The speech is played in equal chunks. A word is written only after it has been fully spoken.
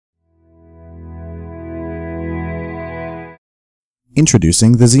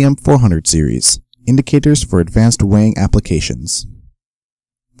Introducing the ZM400 series, indicators for advanced weighing applications.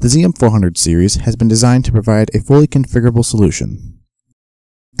 The ZM400 series has been designed to provide a fully configurable solution.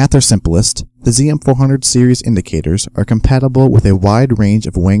 At their simplest, the ZM400 series indicators are compatible with a wide range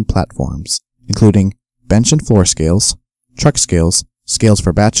of weighing platforms, including bench and floor scales, truck scales, scales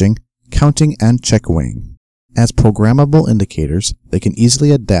for batching, counting, and check weighing. As programmable indicators, they can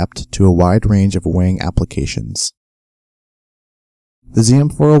easily adapt to a wide range of weighing applications. The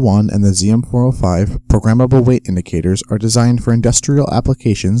ZM401 and the ZM405 programmable weight indicators are designed for industrial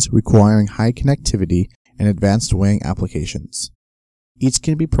applications requiring high connectivity and advanced weighing applications. Each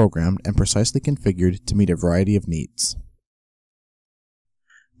can be programmed and precisely configured to meet a variety of needs.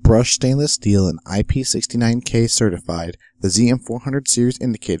 Brushed stainless steel and IP69K certified, the ZM400 series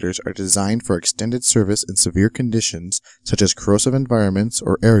indicators are designed for extended service in severe conditions such as corrosive environments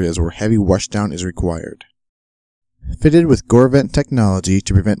or areas where heavy washdown is required. Fitted with GoreVent technology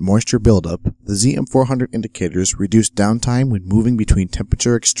to prevent moisture buildup, the ZM400 indicators reduce downtime when moving between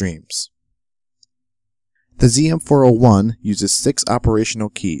temperature extremes. The ZM401 uses 6 operational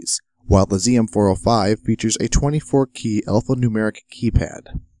keys, while the ZM405 features a 24-key alphanumeric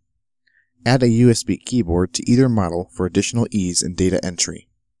keypad. Add a USB keyboard to either model for additional ease in data entry.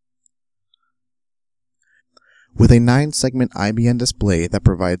 With a 9-segment IBN display that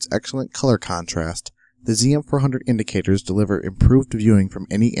provides excellent color contrast, the ZM400 indicators deliver improved viewing from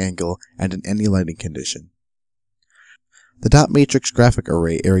any angle and in any lighting condition. The dot matrix graphic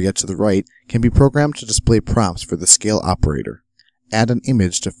array area to the right can be programmed to display prompts for the scale operator. Add an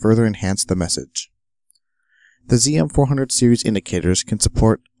image to further enhance the message. The ZM400 series indicators can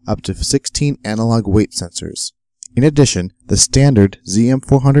support up to 16 analog weight sensors. In addition, the standard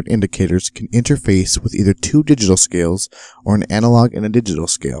ZM400 indicators can interface with either 2 digital scales or an analog and a digital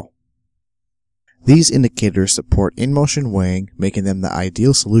scale. These indicators support in-motion weighing, making them the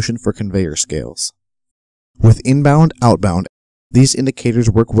ideal solution for conveyor scales. With inbound-outbound, these indicators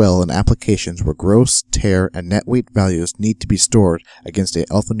work well in applications where gross, tare, and net weight values need to be stored against an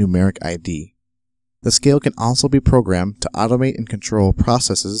alphanumeric ID. The scale can also be programmed to automate and control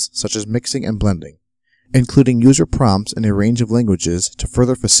processes such as mixing and blending, including user prompts in a range of languages to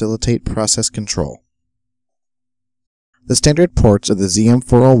further facilitate process control. The standard ports of the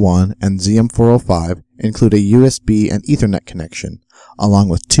ZM401 and ZM405 include a USB and Ethernet connection, along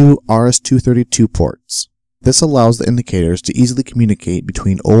with 2 RS-232 ports. This allows the indicators to easily communicate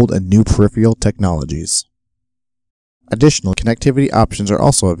between old and new peripheral technologies. Additional connectivity options are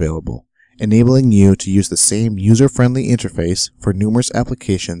also available, enabling you to use the same user-friendly interface for numerous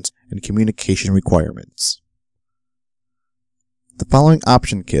applications and communication requirements. The following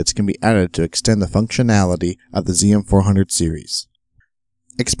option kits can be added to extend the functionality of the ZM400 series.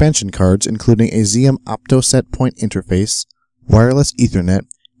 Expansion cards including a ZM Opto set point interface, wireless Ethernet,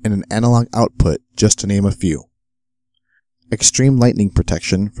 and an analog output, just to name a few. Extreme lightning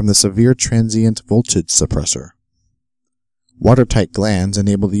protection from the severe transient voltage suppressor. Watertight glands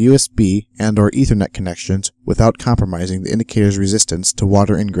enable the USB and/or Ethernet connections without compromising the indicator's resistance to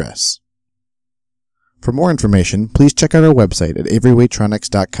water ingress. For more information, please check out our website at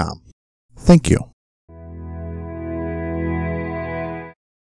averyweightronix.com. Thank you.